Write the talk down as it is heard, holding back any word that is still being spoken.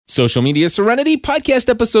Social Media Serenity podcast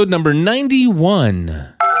episode number 91.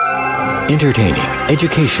 Entertaining,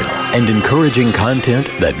 educational, and encouraging content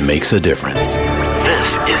that makes a difference.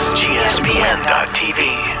 This is GSPN.TV.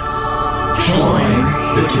 Join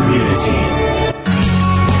the community.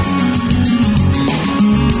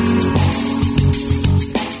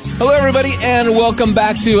 Hello, everybody, and welcome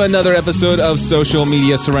back to another episode of Social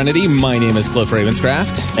Media Serenity. My name is Cliff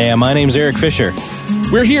Ravenscraft. And my name's Eric Fisher.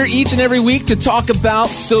 We're here each and every week to talk about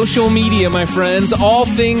social media, my friends. All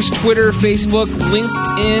things Twitter, Facebook,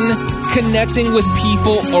 LinkedIn, connecting with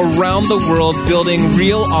people around the world, building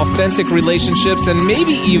real, authentic relationships, and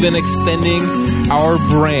maybe even extending our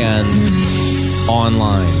brand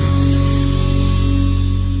online.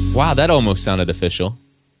 Wow, that almost sounded official.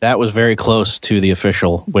 That was very close to the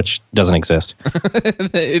official, which doesn't exist.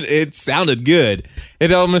 It sounded good.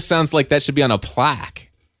 It almost sounds like that should be on a plaque.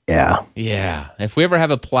 Yeah. Yeah. If we ever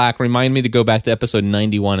have a plaque, remind me to go back to episode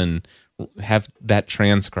 91 and have that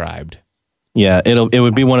transcribed. Yeah, it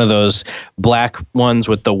would be one of those black ones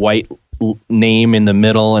with the white name in the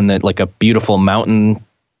middle and like a beautiful mountain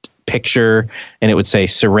picture, and it would say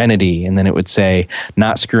Serenity, and then it would say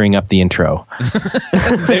not screwing up the intro.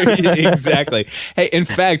 Exactly. Hey, in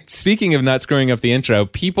fact, speaking of not screwing up the intro,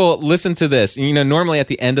 people listen to this. You know, normally at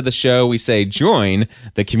the end of the show we say join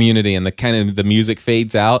the community, and the music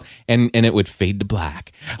fades out, and it would fade to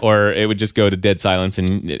black, or it would just go to dead silence,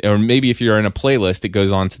 or maybe if you're in a playlist, it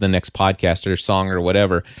goes on to the next podcast or song or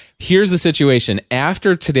whatever. Here's the situation: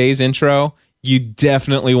 after today's intro, you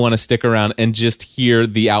definitely want to stick around and just hear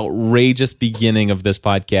the outrageous beginning of this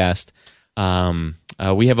podcast.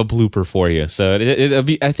 We have a blooper for you. So it'll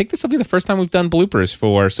be. I think this will be the first time we've done bloopers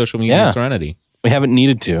for Social Media Serenity. We haven't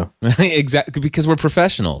needed to. Exactly, because we're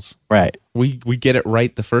professionals. Right. We get it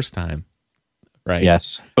right the first time. Right.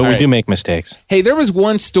 Yes, but we do make mistakes. Hey, there was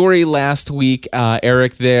one story last week,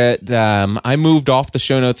 Eric, that I moved off the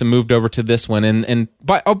show notes and moved over to this one. And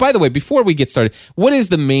by the way, before we get started, what is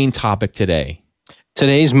the main topic today?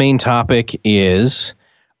 Today's main topic is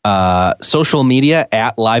social media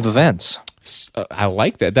at live events. I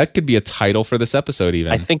like that. That could be a title for this episode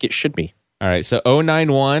even. I think it should be. All right, so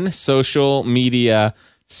 091 Social Media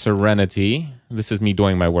Serenity. This is me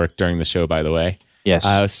doing my work during the show, by the way.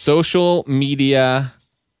 Yes. Social media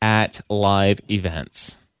at live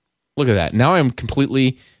events. Look at that. Now I'm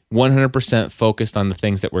completely 100% focused on the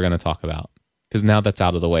things that we're going to talk about, because now that's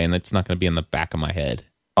out of the way and it's not going to be in the back of my head.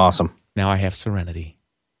 Awesome. Now I have serenity.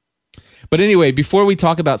 But anyway, before we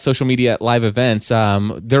talk about social media at live events,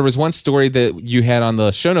 there was one story that you had on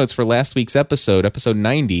the show notes for last week's episode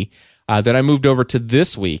 90, that I moved over to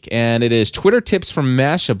this week, and it is Twitter tips from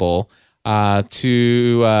Mashable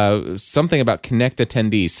to something about Connect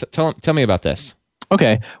attendees. Tell me about this.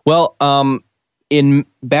 Okay. Well,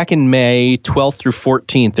 back in May 12th through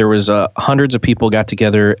 14th, there was hundreds of people got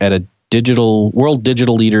together at a World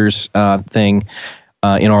Digital Leaders thing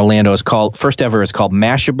in Orlando. It's called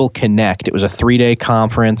Mashable Connect. It was a 3-day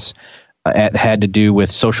conference. It had to do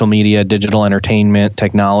with social media, digital entertainment,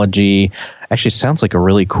 technology. Actually, sounds like a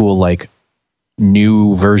really cool,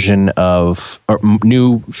 new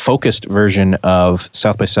focused version of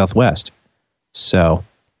South by Southwest. So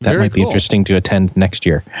that might be interesting to attend next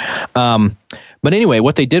year. But anyway,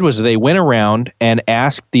 what they did was they went around and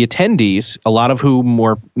asked the attendees, a lot of whom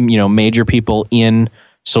were, major people in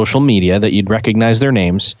social media that you'd recognize their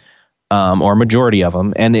names, or majority of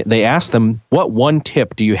them. And they asked them, what one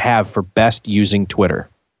tip do you have for best using Twitter?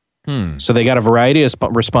 So they got a variety of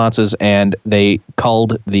responses, and they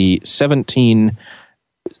culled the 17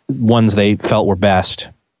 ones they felt were best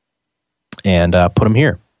and put them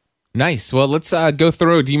here. Nice. Well, let's go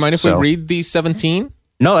through. Do you mind if we read these 17?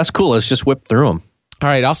 No, that's cool. Let's just whip through them. All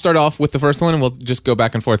right, I'll start off with the first one, and we'll just go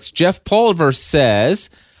back and forth. Jeff Pulver says,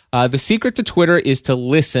 the secret to Twitter is to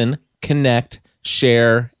listen, connect,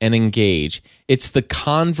 share, and engage. It's the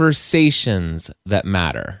conversations that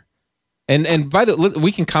matter. And by the way,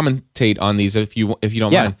 we can commentate on these if you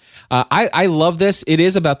don't mind. I love this. It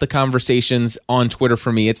is about the conversations on Twitter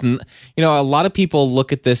for me. It's a lot of people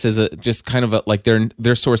look at this as just kind of like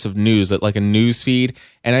their source of news, like a news feed.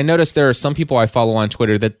 And I noticed there are some people I follow on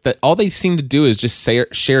Twitter that all they seem to do is just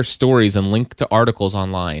share stories and link to articles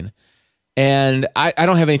online. And I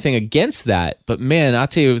don't have anything against that, but man, I'll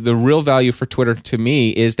tell you, the real value for Twitter to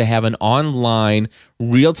me is to have an online,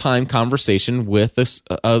 real-time conversation with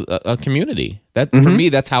a community. That for me,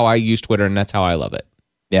 that's how I use Twitter, and that's how I love it.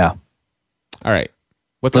 Yeah. All right.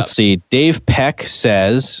 Let's see. Dave Peck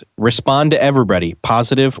says, respond to everybody,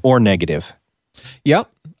 positive or negative. Yep.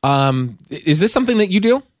 Is this something that you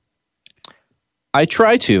do? I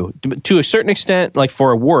try to a certain extent, like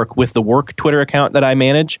for work with the work Twitter account that I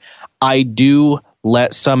manage, I do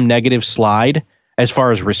let some negative slide as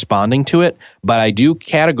far as responding to it, but I do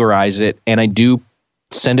categorize it and I do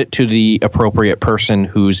send it to the appropriate person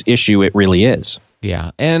whose issue it really is.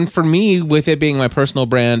 Yeah. And for me, with it being my personal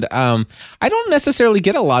brand, I don't necessarily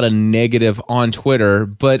get a lot of negative on Twitter,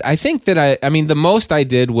 but I think that I mean, the most I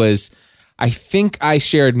did was, I think I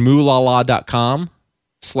shared moolala.com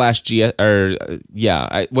 /G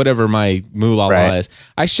or whatever my moolala is.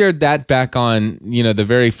 I shared that back on, the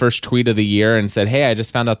very first tweet of the year and said, hey, I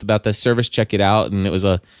just found out about this service, check it out. And it was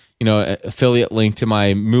a affiliate link to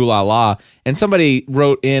my moolala. And somebody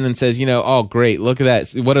wrote in and says, oh, great, look at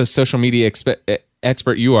that. What a social media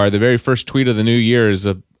expert you are. The very first tweet of the new year is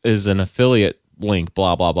an affiliate link,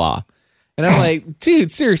 blah, blah, blah. And I'm like, dude,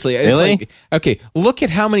 seriously. It's really? like, okay, look at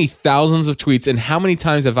how many thousands of tweets and how many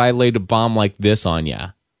times have I laid a bomb like this on you?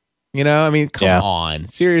 I mean, come on,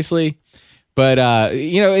 seriously. But,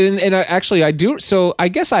 actually I do. So I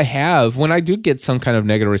guess I have, when I do get some kind of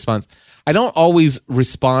negative response, I don't always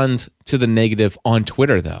respond to the negative on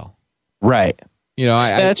Twitter, though. Right.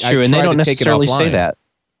 That's true. And they don't necessarily say that.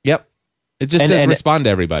 Yep. It just says respond to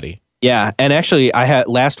everybody. Yeah. And actually,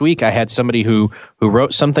 last week, I had somebody who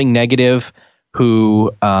wrote something negative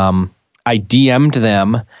who I DM'd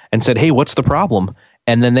them and said, hey, what's the problem?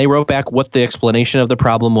 And then they wrote back what the explanation of the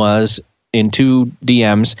problem was in 2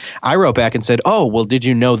 DMs. I wrote back and said, oh, well, did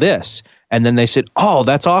you know this? And then they said, oh,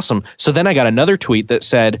 that's awesome. So then I got another tweet that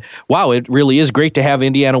said, wow, it really is great to have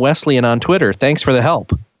Indiana Wesleyan on Twitter. Thanks for the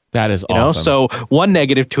help. That is awesome. So one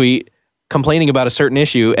negative tweet complaining about a certain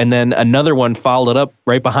issue, and then another one followed up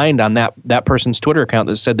right behind on that person's Twitter account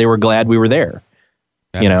that said they were glad we were there.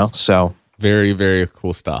 So very, very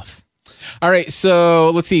cool stuff. All right,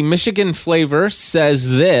 so let's see. Michigan Flavor says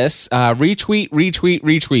this, retweet, retweet,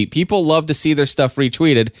 retweet. People love to see their stuff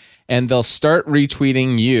retweeted, and they'll start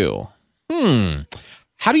retweeting you.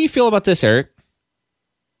 How do you feel about this, Eric?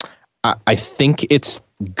 I think it's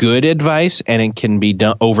good advice, and it can be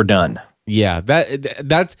overdone. Yeah,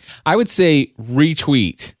 that's, I would say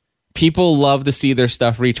retweet. People love to see their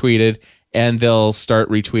stuff retweeted, and they'll start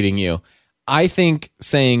retweeting you. I think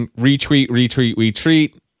saying retweet, retweet,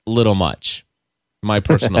 retweet, little much. My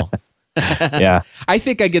personal. Yeah. I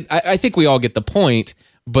think we all get the point,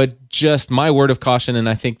 but just my word of caution, and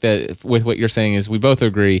I think that with what you're saying is we both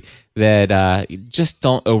agree that just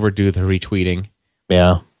don't overdo the retweeting.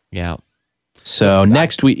 Yeah. Yeah. So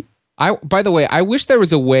next week. By the way, I wish there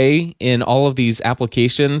was a way in all of these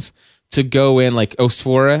applications to go in, like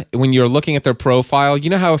Osphora, when you're looking at their profile. You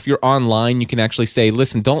know how if you're online, you can actually say,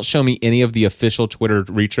 listen, don't show me any of the official Twitter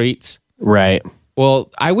retweets? Right. Well,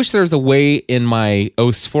 I wish there was a way in my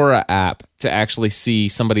Osphora app to actually see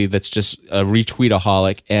somebody that's just a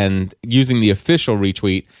retweetaholic and using the official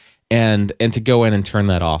retweet and to go in and turn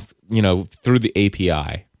that off, through the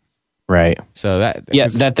API. Right. So that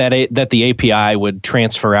the API would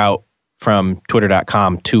transfer out from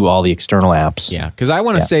twitter.com to all the external apps. Yeah, because I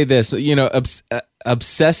want to say this,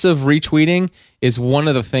 obsessive retweeting is one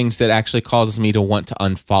of the things that actually causes me to want to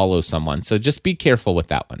unfollow someone. So just be careful with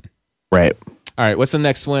that one. Right. All right, what's the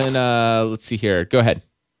next one? Let's see here. Go ahead.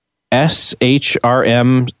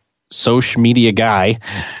 SHRM social media guy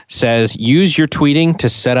says, use your tweeting to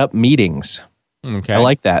set up meetings. Okay. I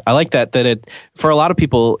like that. That it, for a lot of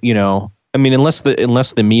people, I mean, unless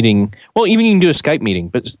the meeting, well, even you can do a Skype meeting,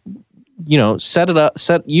 but set it up,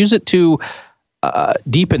 use it to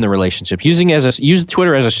deepen the relationship, use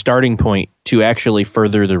Twitter as a starting point to actually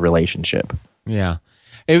further the relationship. Yeah.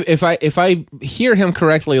 If I hear him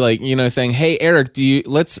correctly, like, saying, hey, Eric,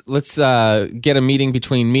 let's get a meeting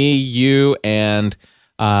between me, you, and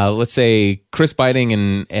let's say Chris Biting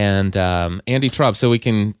and Andy Trubb, so we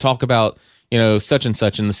can talk about, such and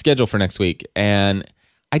such in the schedule for next week. And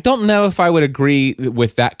I don't know if I would agree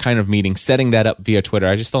with that kind of meeting, setting that up via Twitter.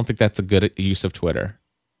 I just don't think that's a good use of Twitter.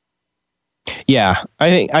 Yeah,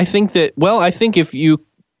 I think that, well, I think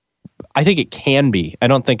it can be. I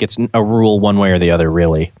don't think it's a rule one way or the other,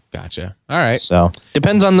 really. Gotcha. All right. So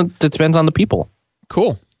depends on the people.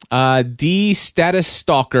 Cool. D Status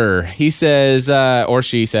Stalker. He says, or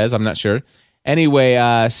she says, I'm not sure.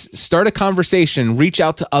 Anyway, start a conversation, reach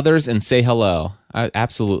out to others, and say hello.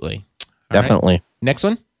 Absolutely. All Definitely. Right. Next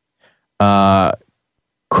one.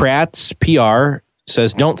 Kratz PR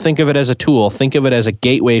says, don't think of it as a tool. Think of it as a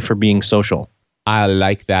gateway for being social. I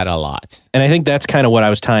like that a lot. And I think that's kind of what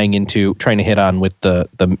I was trying to hit on with the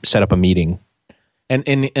set up a meeting.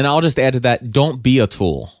 And I'll just add to that, don't be a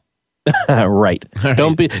tool. Right.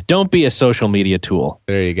 Don't be a social media tool.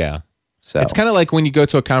 There you go. So it's kind of like when you go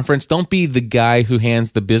to a conference, don't be the guy who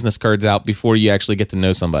hands the business cards out before you actually get to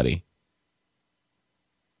know somebody.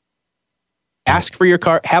 Ask for your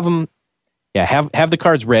card. Have them. Yeah, have the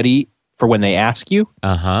cards ready for when they ask you.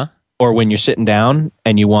 Or when you're sitting down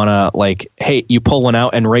and you want to, like, hey, you pull one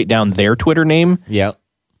out and write down their Twitter name. Yeah.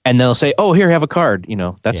 And they'll say, oh, here, have a card.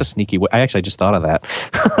 That's a sneaky way. I actually just thought of that.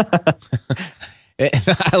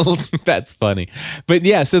 That's funny. But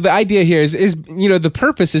yeah, so the idea here is the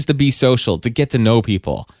purpose is to be social, to get to know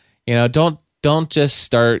people. Don't just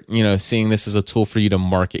start, seeing this as a tool for you to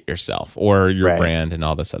market yourself or your brand and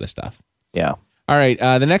all this other stuff. Yeah. All right.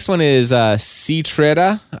 The next one is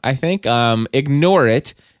Citretta, I think. Ignore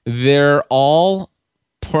it. They're all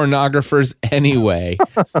pornographers anyway.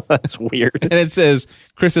 That's weird. And it says,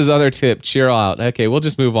 Chris's other tip, chill out. Okay, we'll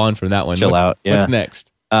just move on from that one. Chill out. Yeah. What's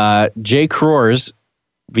next? Jay Crores,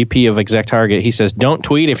 VP of Exec Target, he says, don't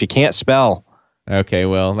tweet if you can't spell. Okay,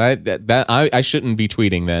 well, I shouldn't be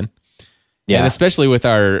tweeting then. Yeah. And especially with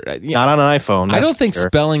our... Not on an iPhone. I don't think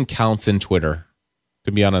spelling counts in Twitter,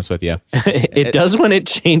 to be honest with you. It does when it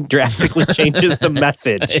drastically changes the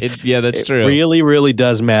message. That's true. It really, really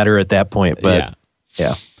does matter at that point. But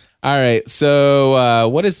yeah. All right. So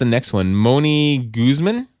what is the next one? Moni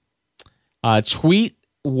Guzman. Tweet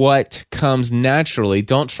what comes naturally.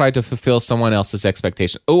 Don't try to fulfill someone else's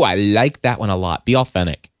expectation. Oh, I like that one a lot. Be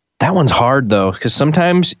authentic. That one's hard, though, because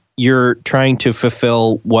sometimes you're trying to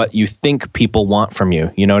fulfill what you think people want from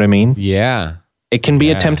you. You know what I mean? Yeah. It can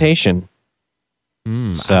be a temptation.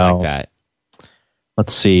 So, I like that.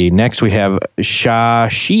 Let's see. Next, we have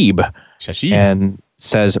Shashib. And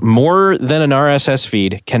says, more than an RSS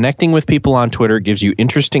feed, connecting with people on Twitter gives you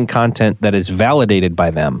interesting content that is validated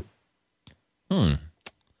by them. More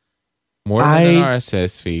than an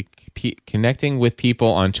RSS feed. Connecting with people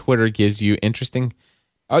on Twitter gives you interesting...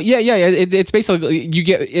 Oh, yeah. It's basically, you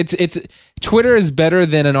get... It's Twitter is better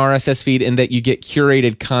than an RSS feed in that you get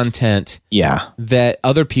curated content that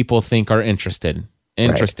other people think are interesting.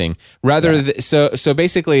 So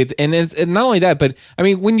basically it's not only that, but I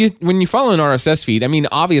mean when you follow an RSS feed, I mean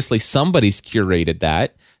obviously somebody's curated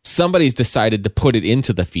that, somebody's decided to put it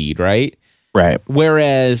into the feed, right?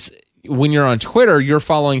 Whereas when you're on Twitter, you're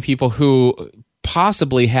following people who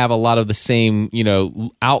possibly have a lot of the same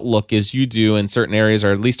outlook as you do in certain areas,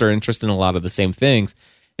 or at least are interested in a lot of the same things,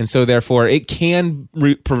 and so therefore it can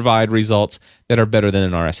provide results that are better than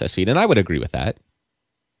an RSS feed, and I would agree with that.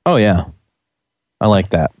 Oh yeah. I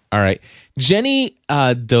like that. All right. Jenny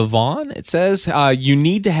Devon, it says, you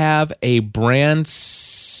need to have a brand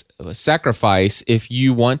sacrifice if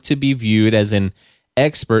you want to be viewed as an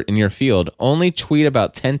expert in your field. Only tweet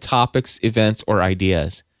about 10 topics, events, or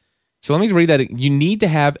ideas. So let me read that. You need to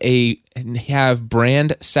have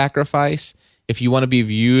brand sacrifice if you want to be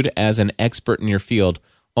viewed as an expert in your field.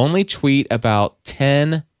 Only tweet about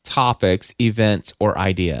 10 topics, events, or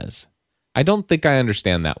ideas. I don't think I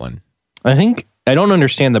understand that one. I don't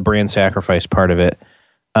understand the brand sacrifice part of it.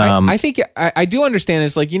 I think I do understand.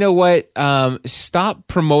 It's like, you know what? Stop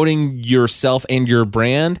promoting yourself and your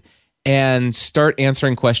brand and start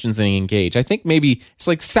answering questions and engage. I think maybe it's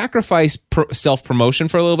like sacrifice self-promotion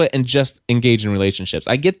for a little bit and just engage in relationships.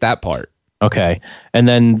 I get that part. Okay. And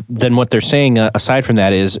then what they're saying aside from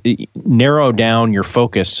that is narrow down your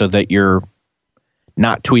focus so that you're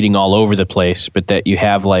not tweeting all over the place, but that you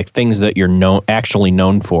have like things that you're actually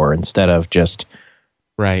known for instead of just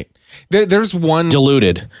There's one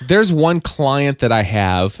diluted. There's one client that I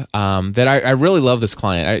have that I really love. This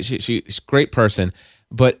client, she's a great person,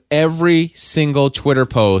 but every single Twitter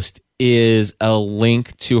post is a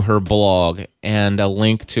link to her blog and a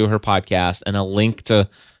link to her podcast and a link to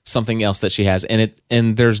something else that she has,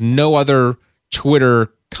 and there's no other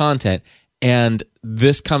Twitter content. And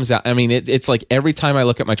this comes out. I mean, it's like every time I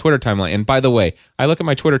look at my Twitter timeline, and by the way, I look at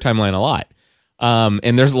my Twitter timeline a lot,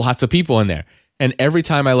 and there's lots of people in there. And every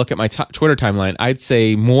time I look at my Twitter timeline, I'd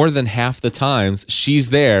say more than half the times she's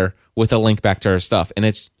there with a link back to her stuff. And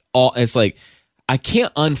it's like, I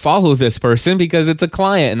can't unfollow this person because it's a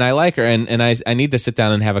client and I like her and I need to sit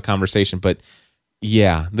down and have a conversation. But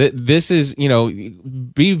yeah, this is,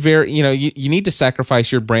 be very, you need to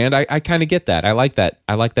sacrifice your brand. I kind of get that. I like that.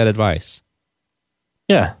 I like that advice.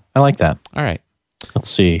 Yeah, I like that. All right. Let's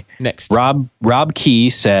see. Next. Rob Key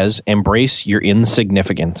says, embrace your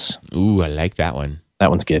insignificance. Ooh, I like that one. That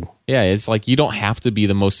one's good. Yeah, it's like you don't have to be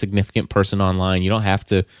the most significant person online. You don't have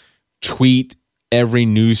to tweet every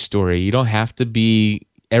news story. You don't have to be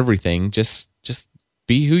everything. Just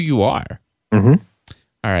be who you are. Mm-hmm.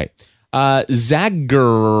 All right.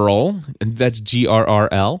 Zagrl, that's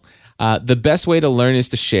GRRL. The best way to learn is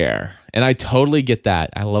to share. And I totally get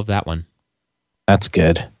that. I love that one. That's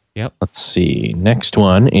good. Yep. Let's see. Next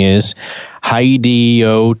one is Heidi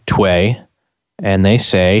Tway, and they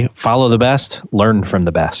say, follow the best, learn from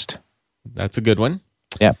the best. That's a good one.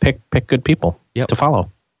 Yeah, pick good people to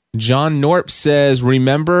follow. John Norp says,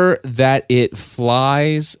 remember that it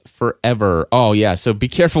flies forever. Oh, yeah. So be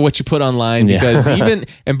careful what you put online because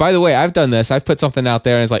and by the way, I've done this. I've put something out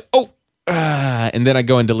there and it's like, and then I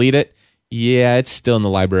go and delete it. Yeah, it's still in the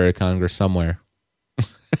Library of Congress somewhere.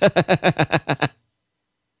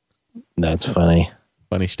 That's funny.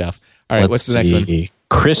 Funny stuff. All right, what's the next one?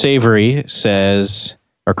 Chris Avery says,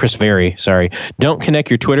 or Chris Very, sorry, don't connect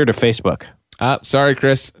your Twitter to Facebook. Sorry,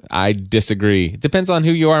 Chris. I disagree. It depends on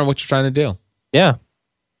who you are and what you're trying to do. Yeah.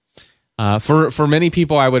 For many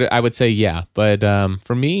people, I would say yeah, but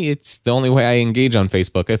for me, it's the only way I engage on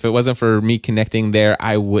Facebook. If it wasn't for me connecting there,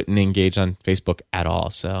 I wouldn't engage on Facebook at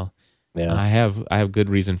all. So yeah. I have good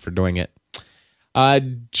reason for doing it.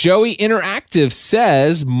 Joey Interactive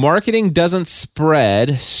says marketing doesn't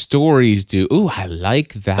spread, stories do. Ooh, I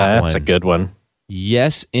like that one. That's a good one.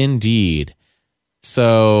 Yes, indeed.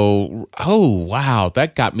 So, wow,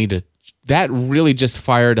 that really just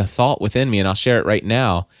fired a thought within me, and I'll share it right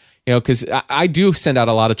now. Because I do send out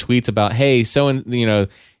a lot of tweets about, hey,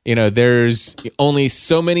 there's only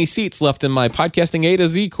so many seats left in my podcasting A to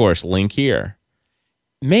Z course. Link here.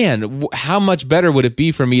 Man, how much better would it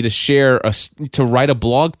be for me to write a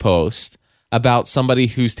blog post about somebody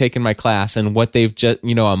who's taken my class and what they've just,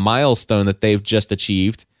 a milestone that they've just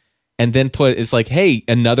achieved. And then it's like, hey,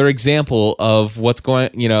 another example of what's going,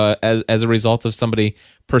 as a result of somebody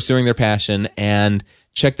pursuing their passion, and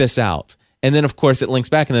check this out. And then, of course, it links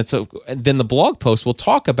back, and then the blog post will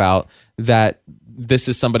talk about that. This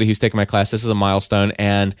is somebody who's taken my class. This is a milestone,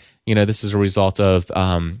 and this is a result of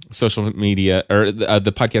social media or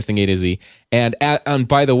the podcasting A to Z. And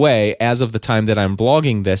by the way, as of the time that I'm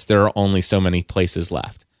blogging this, there are only so many places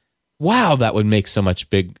left. Wow, that would make so much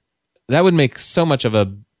of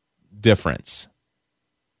a difference.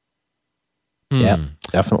 Yeah,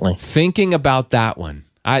 definitely. Thinking about that one.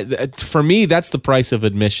 For me, that's the price of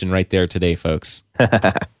admission right there today, folks.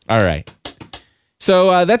 All right.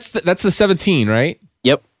 So that's the 17, right?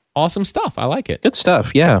 Yep. Awesome stuff. I like it. Good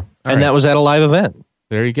stuff, yeah. That was at a live event.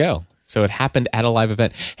 There you go. So it happened at a live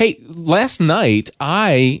event. Hey, last night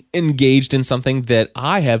I engaged in something that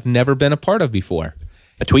I have never been a part of before.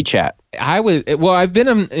 A tweet chat. I've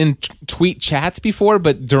been in tweet chats before,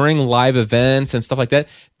 but during live events and stuff like that.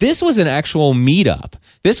 This was an actual meetup.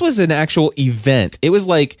 This was an actual event. It was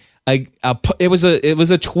like it was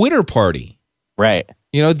a Twitter party. Right.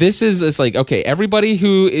 It's like, okay, everybody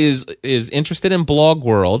who is interested in Blog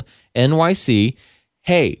World NYC,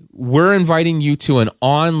 hey, we're inviting you to an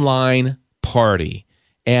online party.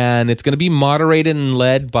 And it's going to be moderated and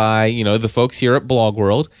led by, the folks here at Blog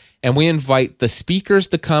World. And we invite the speakers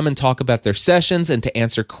to come and talk about their sessions and to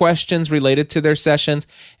answer questions related to their sessions.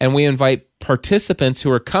 And we invite participants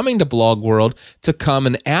who are coming to Blog World to come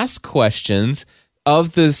and ask questions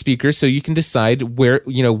of the speakers so you can decide where,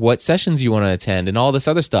 what sessions you want to attend and all this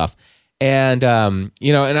other stuff. And,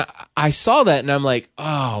 and I saw that and I'm like,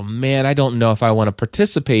 oh man, I don't know if I want to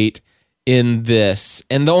participate in this.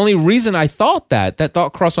 And the only reason I thought that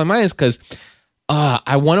thought crossed my mind is because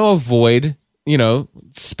I want to avoid,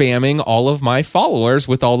 spamming all of my followers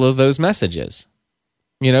with all of those messages.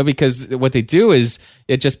 Because what they do is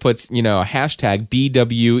it just puts, a hashtag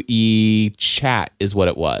BWE chat is what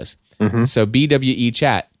it was. Mm-hmm. So BWE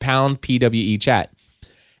chat, pound PWE chat.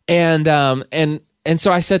 And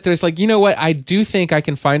so I said there's like, you know what? I do think I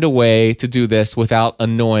can find a way to do this without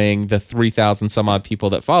annoying the 3,000 some odd people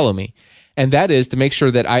that follow me. And that is to make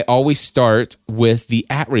sure that I always start with the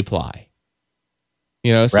 @reply.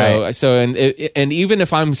 Right. And even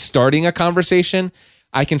if I'm starting a conversation,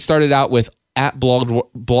 I can start it out with @Blog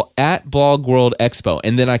World Expo,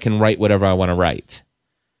 and then I can write whatever I want to write.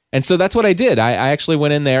 And so that's what I did. I actually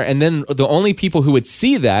went in there, and then the only people who would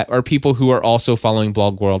see that are people who are also following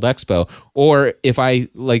Blog World Expo. Or if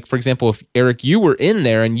for example, if Eric, you were in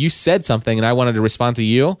there and you said something and I wanted to respond to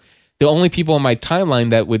you, the only people in my timeline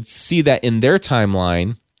that would see that in their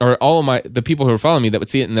timeline, or the people who are following me that would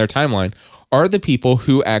see it in their timeline, are the people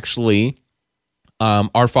who actually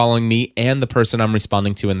are following me and the person I'm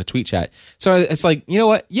responding to in the tweet chat. So it's like, you know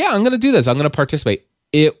what? Yeah, I'm going to do this. I'm going to participate.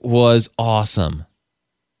 It was awesome.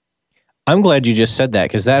 I'm glad you just said that,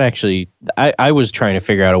 because that actually, I was trying to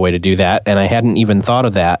figure out a way to do that, and I hadn't even thought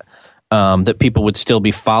of that, that people would still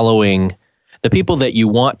be following the people that you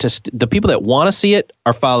want to, the people that want to see it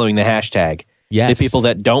are following the hashtag. Yes. The people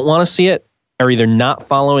that don't want to see it are either not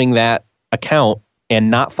following that account and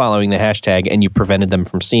not following the hashtag, and you prevented them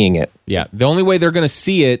from seeing it. Yeah. The only way they're going to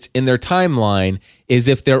see it in their timeline is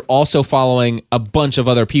if they're also following a bunch of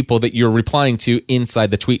other people that you're replying to inside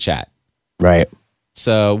the tweet chat. Right.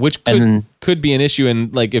 So, which could be an issue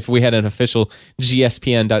in, like, if we had an official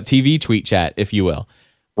gspn.tv tweet chat, if you will.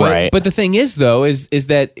 Right. But the thing is, though, is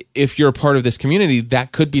that if you're a part of this community,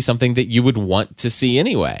 that could be something that you would want to see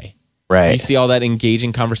anyway. Right. You see all that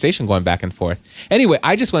engaging conversation going back and forth. Anyway,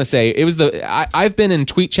 I just want to say I've been in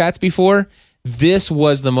tweet chats before. This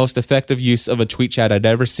was the most effective use of a tweet chat I'd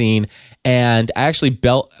ever seen. And I actually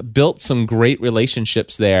built some great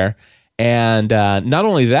relationships there. And not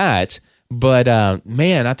only that, but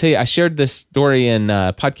man, I'll tell you, I shared this story in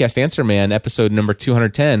Podcast Answer Man, episode number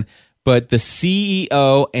 210. But the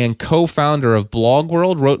CEO and co-founder of Blog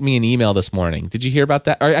World wrote me an email this morning. Did you hear about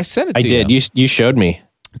that? Or I sent it to you. I did. You showed me.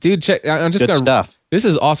 Dude, check. I'm just Good stuff. This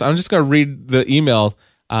is awesome. I'm just gonna read the email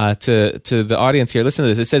to the audience here. Listen to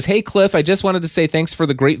this. It says, "Hey Cliff, I just wanted to say thanks for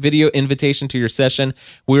the great video invitation to your session.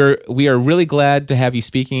 We are really glad to have you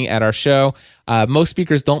speaking at our show. Most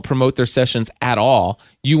speakers don't promote their sessions at all.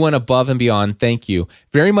 You went above and beyond. Thank you.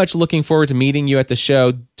 Very much looking forward to meeting you at the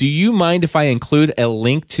show. Do you mind if I include a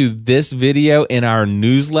link to this video in our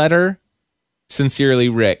newsletter? Sincerely,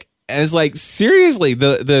 Rick." And it's like, seriously,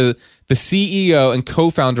 the CEO and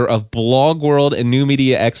co-founder of Blog World and New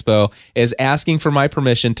Media Expo is asking for my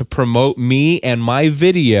permission to promote me and my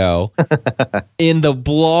video in the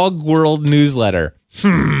Blog World newsletter.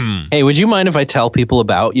 Hey, would you mind if I tell people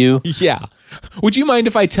about you? Yeah. Would you mind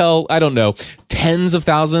if I tell, I don't know, tens of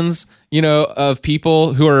thousands, of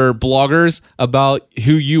people who are bloggers about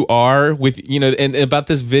who you are with, and about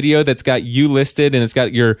this video that's got you listed, and it's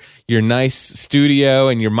got your nice studio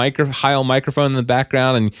and your Heil microphone in the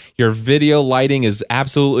background, and your video lighting is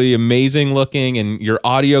absolutely amazing looking, and your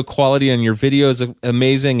audio quality on your video is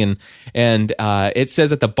amazing, and it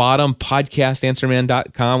says at the bottom,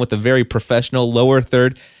 podcastanswerman.com with a very professional lower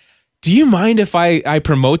third. Do you mind if I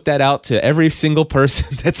promote that out to every single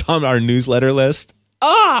person that's on our newsletter list?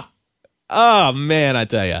 Oh, man, I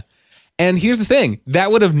tell you. And here's the thing.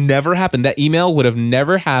 That would have never happened. That email would have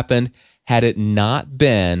never happened had it not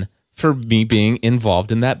been for me being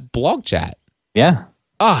involved in that blog chat. Yeah.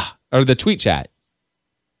 Or the tweet chat.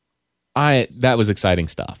 That was exciting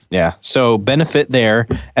stuff. Yeah. So benefit there,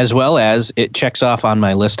 as well as it checks off on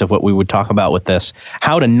my list of what we would talk about with this,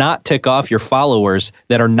 how to not tick off your followers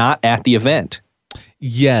that are not at the event.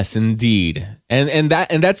 Yes, indeed. And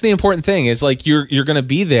that's the important thing is like you're going to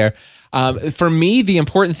be there. For me, the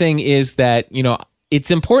important thing is that,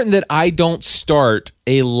 it's important that I don't start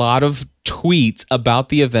a lot of tweets about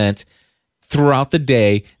the event throughout the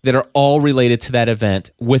day that are all related to that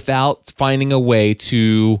event without finding a way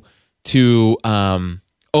to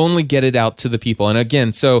only get it out to the people. And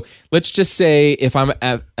again, so let's just say if I'm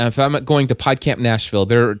going to PodCamp Nashville,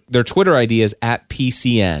 their Twitter ID is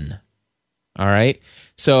 @PCN. All right.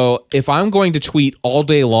 So if I'm going to tweet all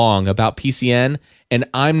day long about PCN and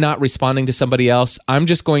I'm not responding to somebody else, I'm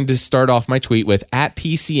just going to start off my tweet with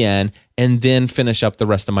 @PCN and then finish up the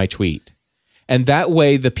rest of my tweet. And that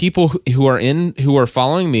way, the people who are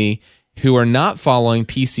following me, who are not following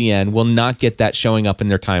PCN, will not get that showing up in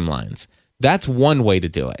their timelines. That's one way to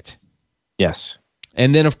do it. Yes.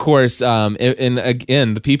 And then, of course, and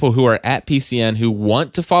again, the people who are at PCN who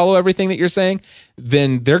want to follow everything that you're saying,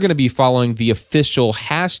 then they're going to be following the official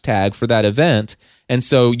hashtag for that event. And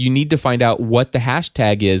so you need to find out what the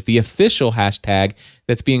hashtag is, the official hashtag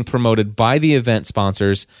that's being promoted by the event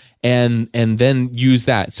sponsors, and then use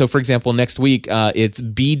that. So, for example, next week, it's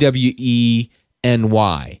BWENY.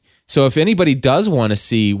 So if anybody does want to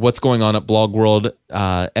see what's going on at Blog World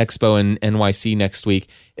Expo in NYC next week,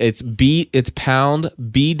 it's pound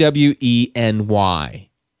BWENY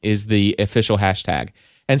is the official hashtag.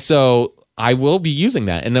 And so I will be using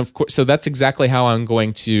that. And of course, so that's exactly how I'm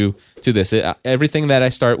going to do this. Everything that I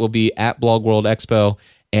start will be at Blog World Expo,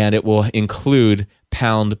 and it will include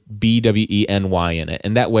pound BWENY in it.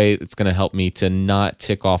 And that way it's going to help me to not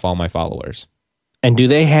tick off all my followers. And do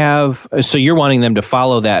they have, so you're wanting them to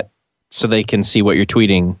follow that so they can see what you're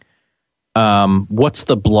tweeting. What's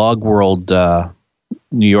the Blog World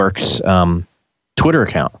New York's Twitter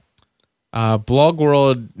account? Blog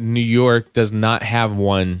World New York does not have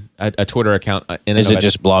a Twitter account. Is it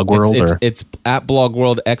just Blog World? It's at Blog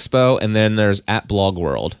World Expo, and then there's at Blog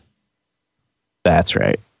World. That's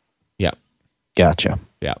right. Yeah. Gotcha.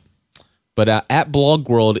 Yeah. But at Blog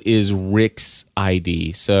World is Rick's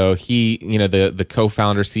ID. So he, the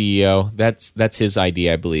co-founder CEO, that's his ID,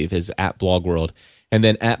 I believe, is at Blog World. And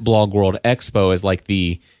then at Blog World Expo is like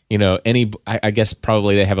I guess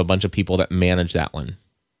probably they have a bunch of people that manage that one.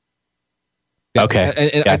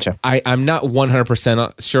 Okay, And gotcha. I'm not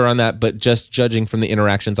 100% sure on that, but just judging from the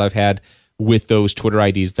interactions I've had with those Twitter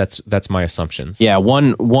IDs, that's my assumptions. Yeah,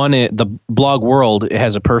 the Blog World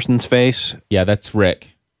has a person's face. Yeah, that's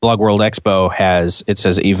Rick. Blog World Expo it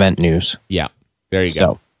says event news. Yeah, there you go.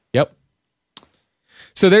 So. Yep.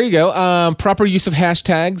 So there you go. Proper use of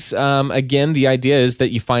hashtags. Again, the idea is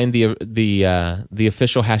that you find the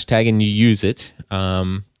official hashtag and you use it.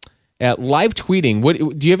 At live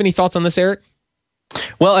tweeting, do you have any thoughts on this, Eric?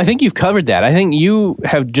 Well, I think you've covered that. I think you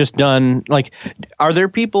have just done are there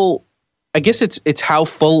people? I guess it's how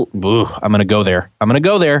full. I'm going to go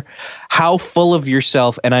there. How full of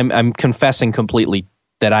yourself, and I'm confessing completely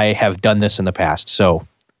that I have done this in the past. So,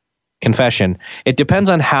 confession. It depends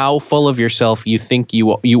on how full of yourself you think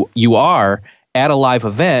you are at a live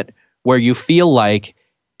event where you feel like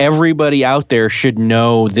everybody out there should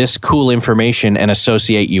know this cool information and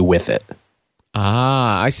associate you with it.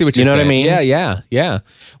 Ah, I see what you're saying. You know what I mean? Yeah.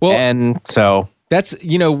 Well, and so that's,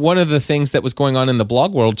 one of the things that was going on in the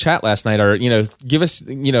Blog World chat last night are,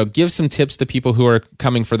 give some tips to people who are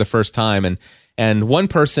coming for the first time. And one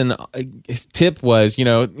person his tip was,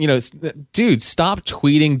 dude, stop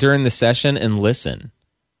tweeting during the session and listen.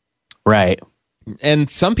 Right. And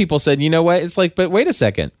some people said, you know what? It's like, but wait a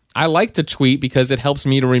second. I like to tweet because it helps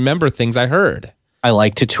me to remember things I heard. I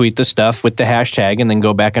like to tweet the stuff with the hashtag and then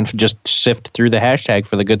go back and just sift through the hashtag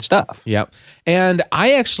for the good stuff. Yep. And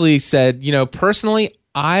I actually said, personally,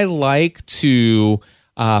 I like to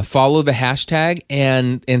follow the hashtag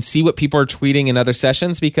and see what people are tweeting in other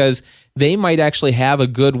sessions because they might actually have a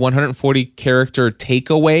good 140 character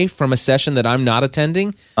takeaway from a session that I'm not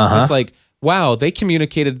attending. It's like, wow, they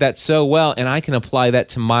communicated that so well, and I can apply that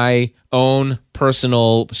to my own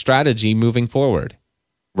personal strategy moving forward.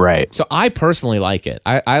 Right. So I personally like it.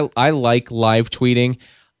 I like live tweeting.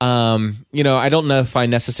 I don't know if I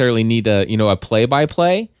necessarily need a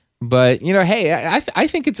play-by-play, but hey, I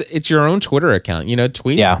think it's your own Twitter account.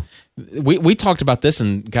 Tweet. Yeah. We talked about this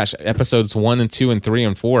in episodes 1 and 2 and 3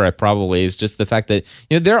 and 4. Probably is just the fact that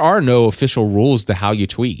there are no official rules to how you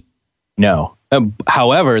tweet. No.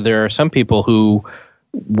 However, there are some people who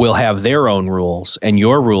will have their own rules, and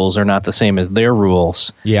your rules are not the same as their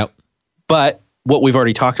rules. Yep. But what we've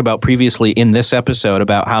already talked about previously in this episode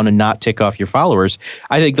about how to not tick off your followers,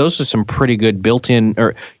 I think those are some pretty good built-in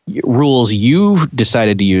rules you've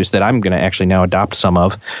decided to use that I'm going to actually now adopt some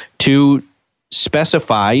of to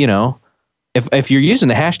specify, if you're using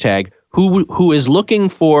the hashtag, who is looking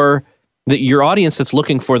for your audience that's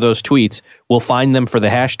looking for those tweets will find them for the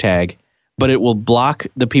hashtag, but it will block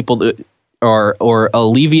the people that or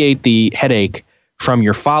alleviate the headache from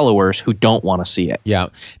your followers who don't want to see it. Yeah.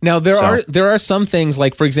 Now there are some things,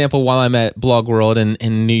 like for example, while I'm at Blog World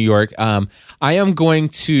in New York, I am going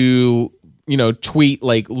to tweet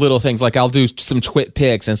like little things, like I'll do some twit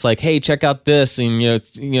pics and it's like, hey, check out this, and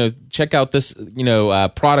check out this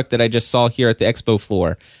product that I just saw here at the expo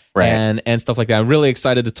floor. Right. And stuff like that. I'm really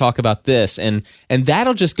excited to talk about this, and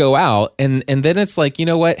that'll just go out, and then it's like, you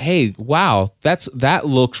know what? Hey, wow, that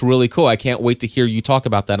looks really cool. I can't wait to hear you talk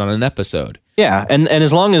about that on an episode. Yeah, and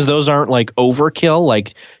as long as those aren't like overkill,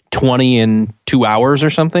 like 20 in 2 hours or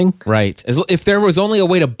something. Right. If there was only a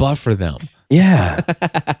way to buffer them. Yeah.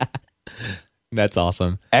 That's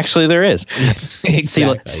awesome. Actually, there is.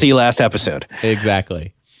 Exactly. See last episode.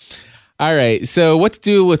 Exactly. All right. So what to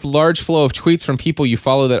do with large flow of tweets from people you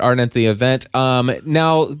follow that aren't at the event?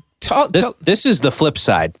 Now, this is the flip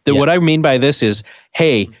side. What I mean by this is,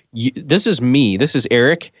 hey, this is me. This is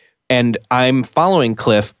Eric, and I'm following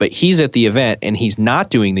Cliff, but he's at the event and he's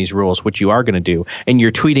not doing these rules, which you are going to do, and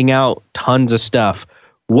you're tweeting out tons of stuff.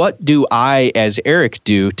 What do I, as Eric,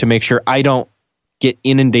 do to make sure I don't get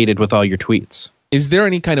inundated with all your tweets? Is there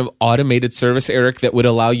any kind of automated service, Eric, that would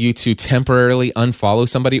allow you to temporarily unfollow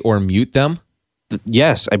somebody or mute them?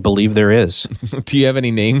 Yes, I believe there is. Do you have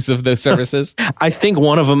any names of those services? I think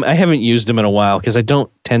one of them, I haven't used them in a while because I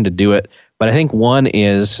don't tend to do it, but I think one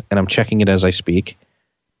is, and I'm checking it as I speak,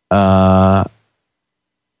 maybe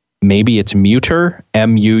it's Muter,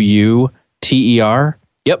 Muuter.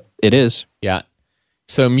 Yep, it is. Yeah.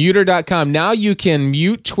 So Muter.com. Now you can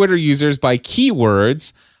mute Twitter users by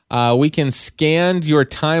keywords. We can scan your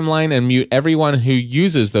timeline and mute everyone who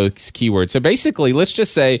uses those keywords. So basically, let's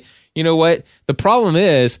just say, you know what? The problem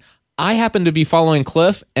is I happen to be following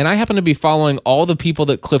Cliff, and I happen to be following all the people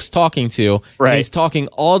that Cliff's talking to. Right. And he's talking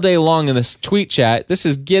all day long in this tweet chat. This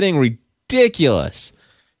is getting ridiculous.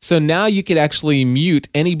 So now you could actually mute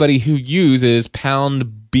anybody who uses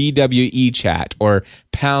 #BWE chat or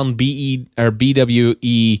 #BE or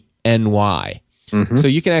BWENY. Mm-hmm. So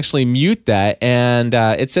you can actually mute that, and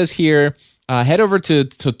it says here Head over to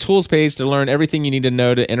Tools page to learn everything you need to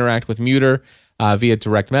know to interact with Muter via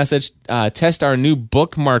direct message. Test our new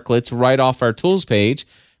bookmarklets right off our Tools page.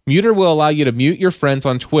 Muter will allow you to mute your friends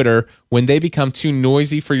on Twitter when they become too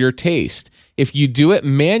noisy for your taste. If you do it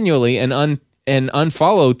manually and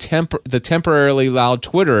unfollow the temporarily loud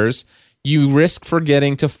Twitterers, you risk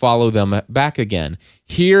forgetting to follow them back again.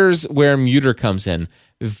 Here's where Muter comes in.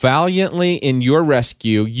 Valiantly in your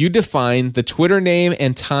rescue, you define the Twitter name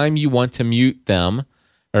and time you want to mute them.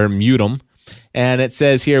 And it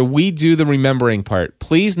says here, we do the remembering part.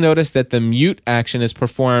 Please notice that the mute action is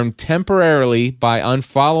performed temporarily by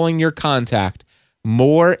unfollowing your contact.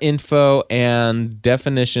 More info and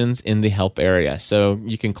definitions in the help area. So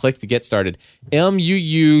you can click to get started.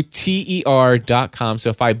 MUUTER.com.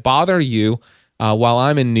 So if I bother you while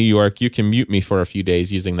I'm in New York, you can mute me for a few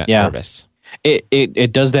days using that service.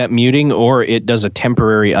 It does that muting, or it does a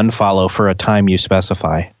temporary unfollow for a time you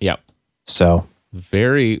specify. Yep. So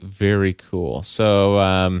very, very cool.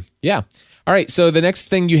 So yeah. All right, so the next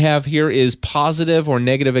thing you have here is positive or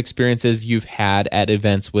negative experiences you've had at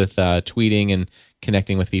events with tweeting and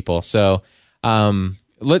connecting with people. So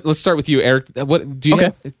let's start with you, Eric. What do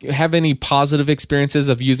you have any positive experiences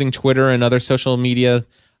of using Twitter and other social media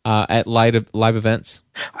at live events?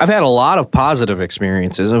 I've had a lot of positive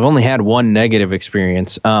experiences. I've only had one negative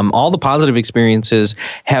experience. All the positive experiences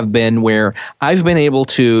have been where I've been able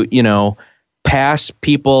to, pass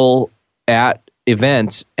people at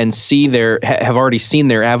events and have already seen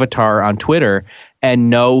their avatar on Twitter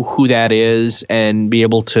and know who that is and be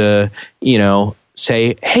able to,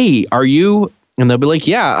 say, hey, are you? And they'll be like,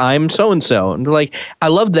 yeah, I'm so-and-so. And they're like, I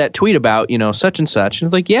loved that tweet about, such and such.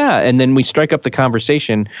 And they're like, yeah. And then we strike up the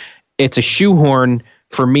conversation. It's a shoehorn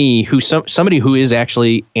for me, somebody who is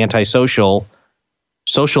actually antisocial.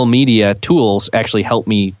 Social media tools actually help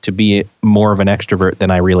me to be more of an extrovert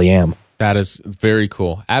than I really am. That is very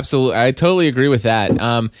cool. Absolutely. I totally agree with that.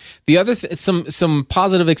 The other some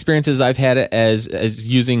positive experiences I've had as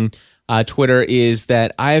using Twitter is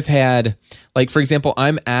that I've had, like, for example,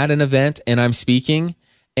 I'm at an event and I'm speaking,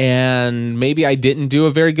 and maybe I didn't do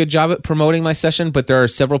a very good job at promoting my session, but there are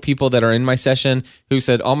several people that are in my session who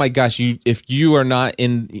said, oh my gosh, if you are not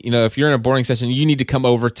in, if you're in a boring session, you need to come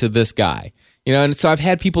over to this guy. And so I've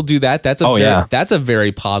had people do that. That's a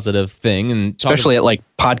very positive thing, and especially at like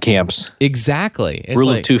pod camps. Exactly, it's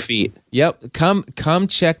rule of 2 feet. Yep, come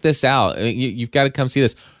check this out. You've got to come see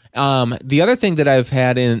this. The other thing that I've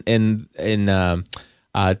had in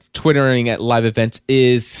Twittering at live events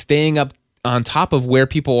is staying up on top of where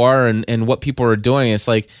people are and what people are doing. It's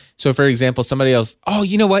like, so for example, somebody else, oh,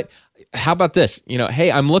 you know what? How about this?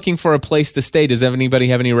 Hey, I'm looking for a place to stay. Does anybody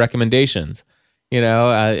have any recommendations?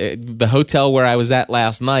 The hotel where I was at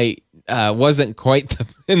last night wasn't quite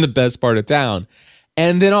in the best part of town.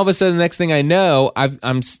 And then all of a sudden, the next thing I know, I'm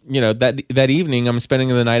that evening I'm spending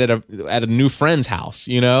the night at a new friend's house,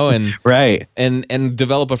 and right, and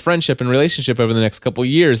develop a friendship and relationship over the next couple of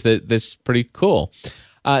years that's pretty cool.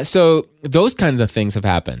 So those kinds of things have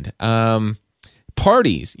happened.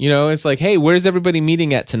 Parties, it's like, hey, where's everybody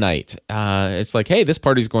meeting at tonight? It's like, hey, this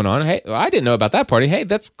party's going on. Hey, I didn't know about that party. Hey,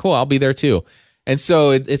 that's cool. I'll be there too. And so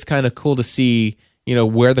it's kind of cool to see,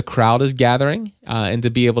 where the crowd is gathering and to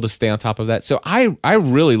be able to stay on top of that. So I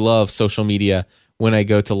really love social media when I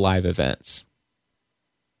go to live events.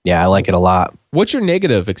 Yeah, I like it a lot. What's your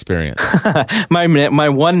negative experience? My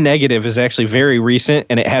one negative is actually very recent,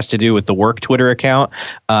 and it has to do with the work Twitter account.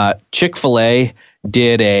 Chick-fil-A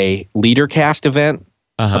did a LeaderCast event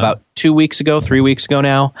about 3 weeks ago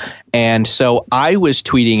now. And so I was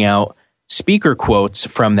tweeting out speaker quotes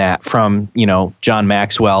from John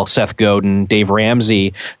Maxwell, Seth Godin, Dave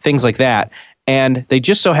Ramsey, things like that. And they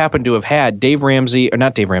just so happened to have had Dave Ramsey, or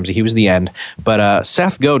not Dave Ramsey, he was the end, but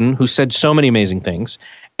Seth Godin, who said so many amazing things,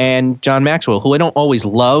 and John Maxwell, who I don't always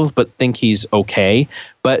love, but think he's okay.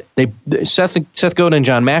 But Seth Godin and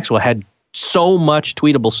John Maxwell had so much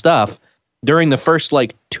tweetable stuff during the first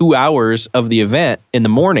 2 hours of the event in the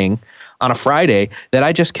morning on a Friday that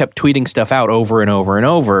I just kept tweeting stuff out over and over and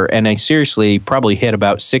over. And I seriously probably hit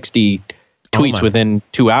about 60 tweets within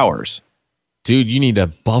 2 hours. Dude, you need a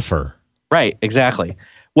buffer. Right, exactly.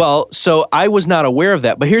 Well, so I was not aware of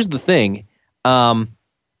that. But here's the thing. I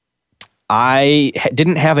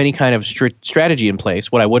didn't have any kind of strategy in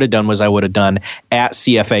place. What I would have done was I would have done at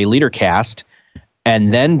CFA LeaderCast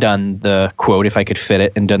and then done the quote if I could fit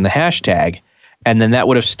it and done the hashtag. And then that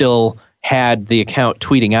would have still had the account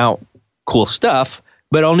tweeting out cool stuff,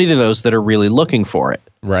 but only to those that are really looking for it.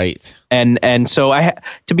 Right. And so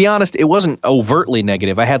to be honest, it wasn't overtly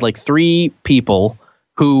negative. I had 3 people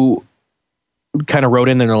who kind of wrote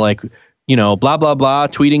in and they're like, blah, blah, blah,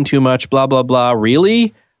 tweeting too much, blah, blah, blah.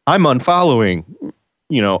 Really? I'm unfollowing,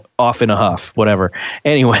 off in a huff, whatever.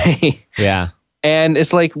 Anyway. Yeah. And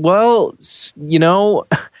it's like, well,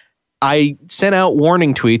 I sent out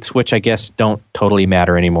warning tweets, which I guess don't totally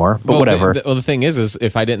matter anymore, but whatever. The thing is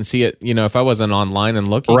if I didn't see it, if I wasn't online and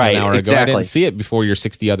looking an hour ago, I didn't see it before your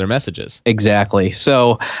 60 other messages. Exactly.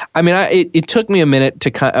 So, I mean, it took me a minute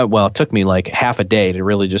to it took me like half a day to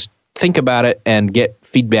really just think about it and get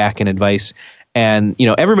feedback and advice. And,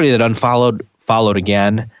 everybody that unfollowed, followed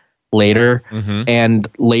again later. Mm-hmm. And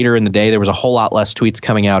later in the day, there was a whole lot less tweets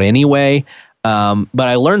coming out anyway. But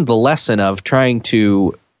I learned the lesson of trying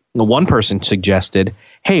to, one person suggested,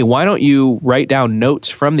 hey, why don't you write down notes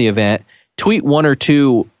from the event, tweet one or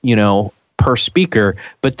two, per speaker,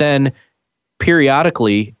 but then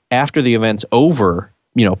periodically after the event's over,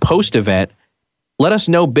 post event, let us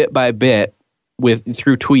know bit by bit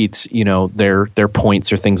through tweets, their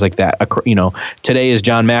points or things like that. Today is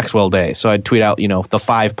John Maxwell Day. So I'd tweet out, the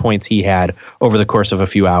 5 points he had over the course of a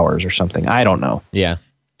few hours or something. I don't know. Yeah.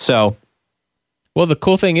 So, well, the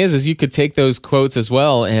cool thing is you could take those quotes as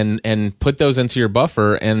well and put those into your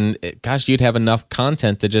buffer, and gosh, you'd have enough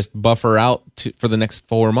content to just buffer out for the next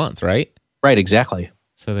 4 months, right? Right, exactly.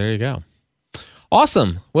 So there you go.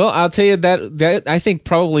 Awesome. Well, I'll tell you that I think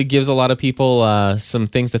probably gives a lot of people some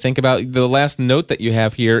things to think about. The last note that you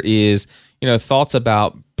have here is, thoughts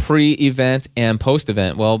about pre-event and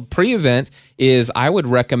post-event. Well, pre-event is I would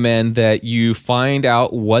recommend that you find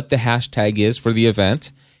out what the hashtag is for the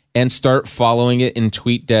event and start following it in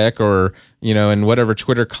TweetDeck or, in whatever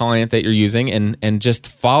Twitter client that you're using and just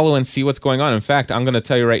follow and see what's going on. In fact, I'm going to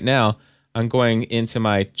tell you right now, I'm going into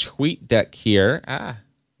my TweetDeck here.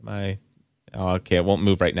 Okay, it won't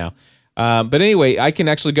move right now. But anyway, I can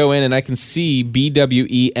actually go in and I can see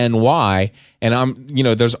BWENY,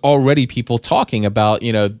 and there's already people talking about,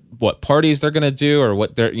 what parties they're going to do or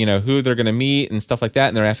what they're, who they're going to meet and stuff like that.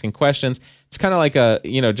 And they're asking questions. It's kind of like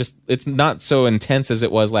it's not so intense as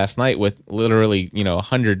it was last night with literally,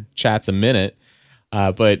 100 chats a minute.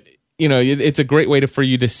 But it's a great way for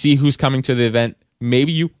you to see who's coming to the event.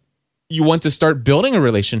 Maybe you want to start building a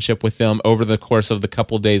relationship with them over the course of the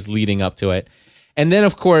couple days leading up to it. And then,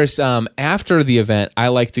 of course, after the event, I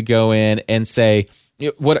like to go in and say,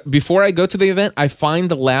 before I go to the event, I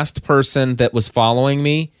find the last person that was following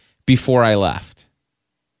me before I left.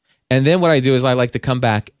 And then what I do is I like to come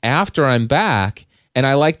back after I'm back, and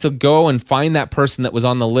I like to go and find that person that was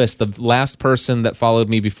on the list, the last person that followed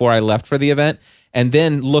me before I left for the event, and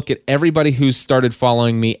then look at everybody who's started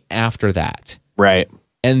following me after that. Right.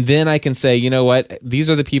 And then I can say, you know what? These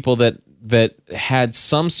are the people that had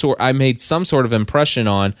I made some sort of impression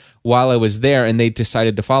on while I was there, and they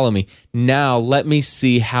decided to follow me. Now let me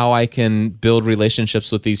see how I can build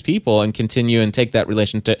relationships with these people and continue and take that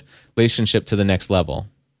relationship to the next level.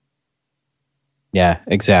 Yeah,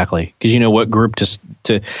 exactly. Because what group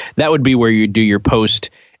to that would be where you do your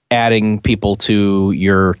post adding people to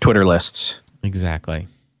your Twitter lists. Exactly.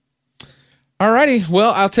 Alrighty,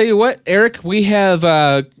 well, I'll tell you what, Eric, we have,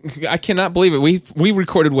 I cannot believe it. We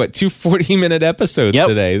recorded, 2 40-minute episodes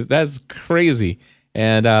today. That's crazy.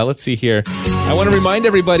 And let's see here. I want to remind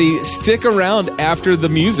everybody, stick around after the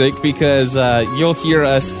music because you'll hear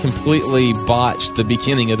us completely botch the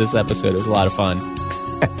beginning of this episode. It was a lot of fun.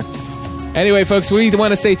 Anyway, folks, we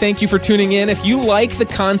want to say thank you for tuning in. If you like the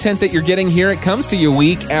content that you're getting here, it comes to you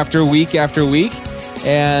week after week after week.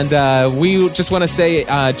 And we just want to say,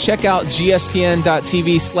 check out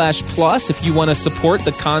gspn.tv/plus if you want to support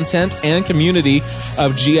the content and community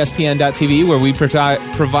of gspn.tv, where we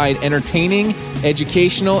provide entertaining,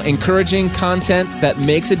 educational, encouraging content that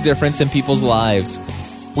makes a difference in people's lives.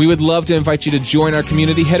 We would love to invite you to join our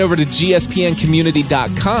community. Head over to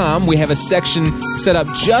gspncommunity.com. We have a section set up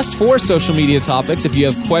just for social media topics. If you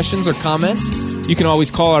have questions or comments, you can always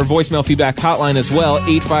call our voicemail feedback hotline as well,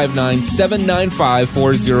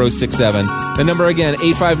 859-795-4067. The number again,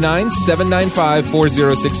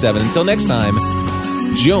 859-795-4067. Until next time,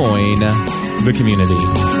 join the community.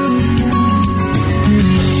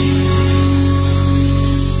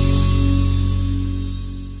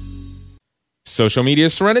 Social Media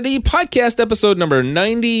Serenity podcast episode number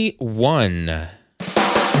 91. Entertaining,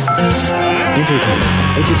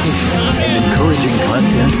 educational, and encouraging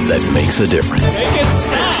content that makes a difference. Make it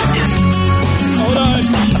stop! Hold on.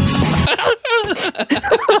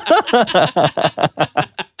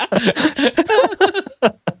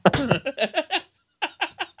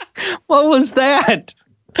 What was that?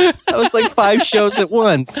 That was like 5 shows at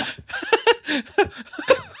once.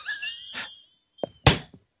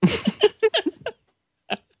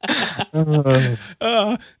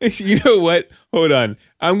 You know what? Hold on.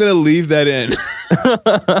 I'm going to leave that in.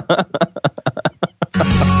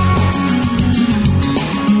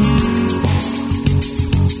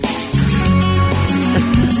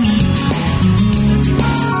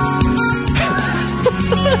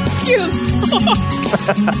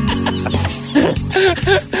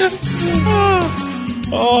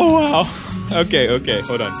 Oh, wow. Okay,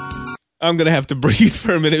 hold on. I'm going to have to breathe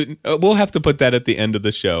for a minute. We'll have to put that at the end of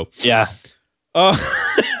the show. Yeah.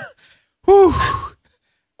 Whew.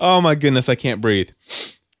 Oh, my goodness, I can't breathe.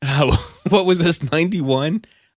 What was this, 91?